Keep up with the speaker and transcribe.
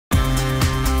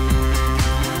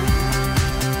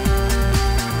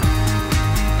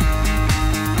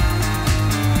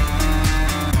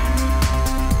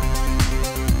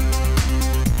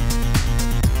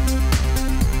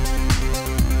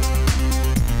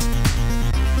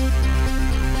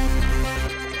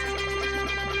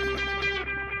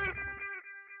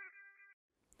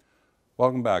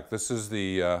Welcome back. This is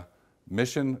the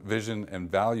mission, vision, and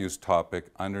values topic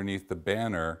underneath the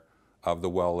banner of the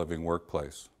Well Living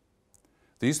Workplace.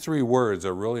 These three words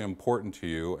are really important to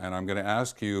you, and I'm going to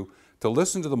ask you to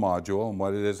listen to the module and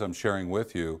what it is I'm sharing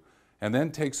with you, and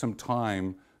then take some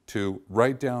time to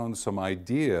write down some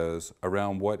ideas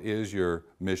around what is your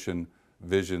mission,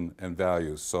 vision, and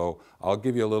values. So I'll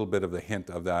give you a little bit of the hint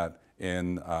of that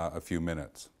in a few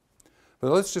minutes.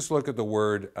 But let's just look at the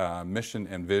word mission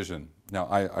and vision. Now,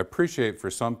 I appreciate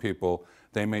for some people,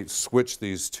 they may switch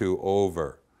these two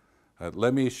over.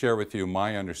 Let me share with you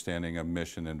my understanding of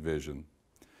mission and vision.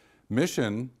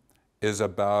 Mission is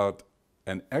about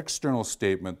an external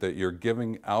statement that you're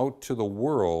giving out to the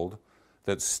world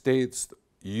that states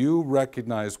you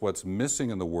recognize what's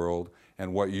missing in the world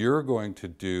and what you're going to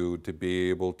do to be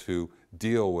able to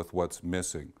deal with what's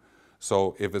missing.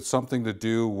 So if it's something to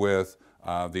do with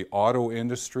the auto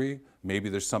industry, maybe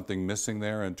there's something missing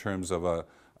there in terms of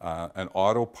an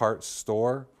auto parts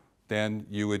store, then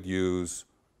you would use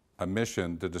a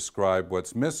mission to describe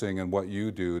what's missing and what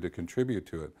you do to contribute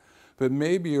to it. But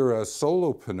maybe you're a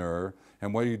solopreneur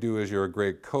and what you do is you're a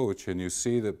great coach and you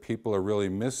see that people are really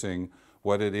missing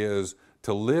what it is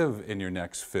to live in your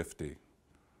next 50.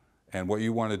 And what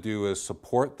you want to do is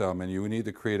support them, and you need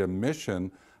to create a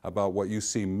mission about what you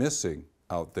see missing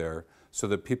out there so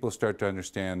that people start to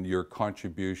understand your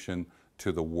contribution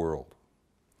to the world.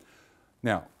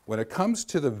 Now, when it comes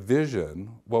to the vision,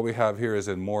 what we have here is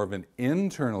more of an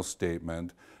internal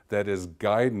statement that is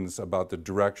guidance about the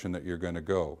direction that you're going to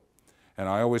go. And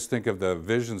I always think of the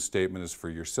vision statement as for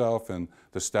yourself and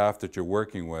the staff that you're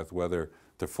working with, whether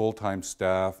they're full-time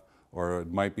staff or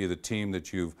it might be the team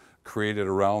that you've created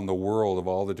around the world of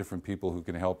all the different people who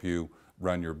can help you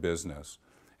run your business.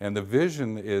 And the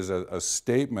vision is a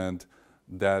statement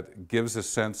that gives a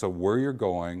sense of where you're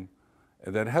going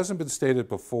that hasn't been stated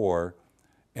before,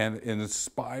 and it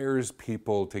inspires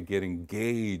people to get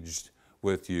engaged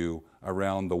with you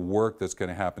around the work that's going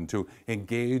to happen, to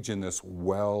engage in this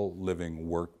well-living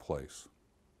workplace.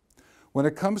 When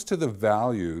it comes to the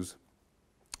values,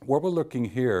 what we're looking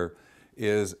here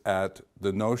is at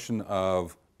the notion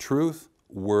of truth,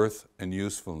 worth, and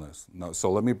usefulness. Now, so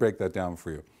let me break that down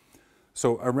for you.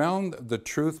 So around the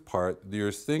truth part,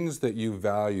 there's things that you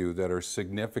value that are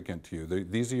significant to you.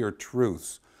 These are your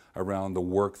truths around the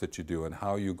work that you do and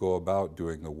how you go about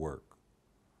doing the work.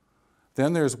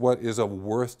 Then there's what is of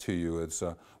worth to you. It's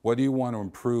what do you want to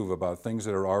improve about things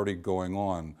that are already going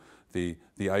on, the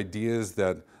ideas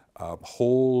that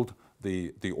hold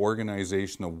the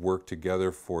organization of work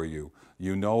together for you.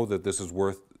 You know that this is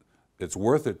it's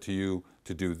worth it to you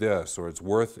to do this, or it's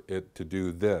worth it to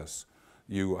do this.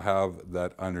 You have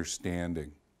that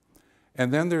understanding.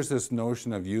 And then there's this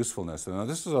notion of usefulness. And now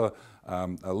this is a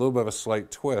little bit of a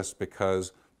slight twist,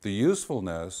 because the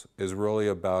usefulness is really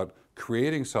about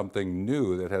creating something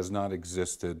new that has not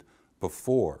existed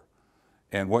before.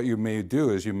 And what you may do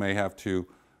is you may have to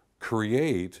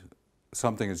create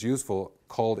something that's useful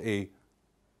called a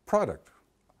product,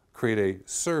 create a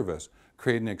service,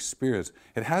 create an experience.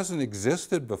 It hasn't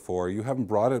existed before, you haven't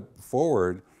brought it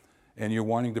forward, and you're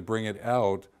wanting to bring it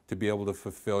out to be able to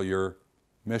fulfill your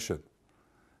mission.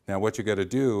 Now what you got to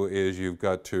do is you've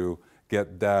got to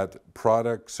get that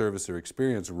product, service, or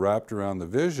experience wrapped around the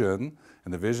vision,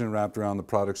 and the vision wrapped around the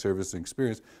product, service, and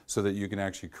experience, so that you can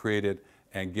actually create it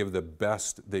and give the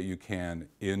best that you can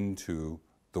into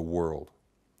the world.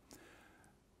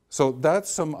 So that's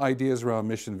some ideas around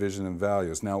mission, vision, and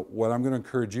values. Now, what I'm going to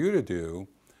encourage you to do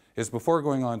is, before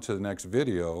going on to the next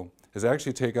video, is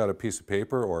actually take out a piece of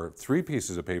paper, or 3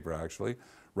 pieces of paper actually,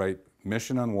 write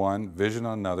mission on one, vision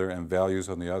on another, and values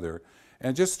on the other,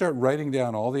 and just start writing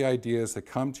down all the ideas that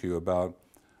come to you about,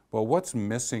 well, what's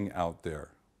missing out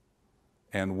there,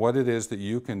 and what it is that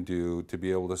you can do to be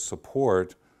able to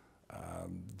support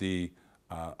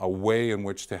a way in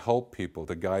which to help people,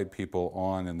 to guide people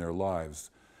on in their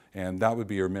lives. And that would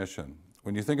be your mission.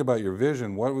 When you think about your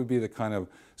vision, what would be the kind of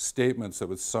statements that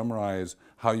would summarize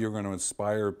how you're going to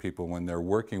inspire people when they're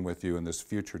working with you in this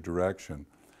future direction?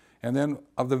 And then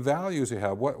of the values you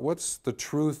have, what's the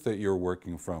truth that you're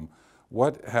working from?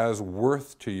 What has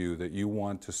worth to you that you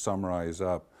want to summarize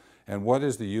up? And what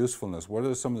is the usefulness? What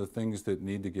are some of the things that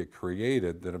need to get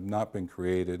created that have not been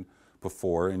created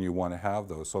before, and you want to have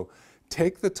those? So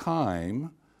take the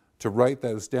time to write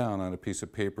those down on a piece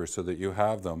of paper so that you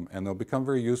have them, and they'll become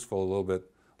very useful a little bit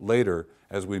later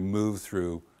as we move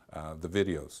through the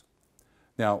videos.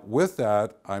 Now with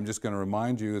that, I'm just going to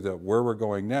remind you that where we're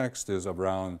going next is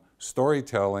around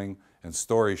storytelling and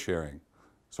story sharing.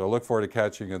 So I look forward to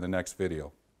catching you in the next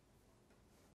video.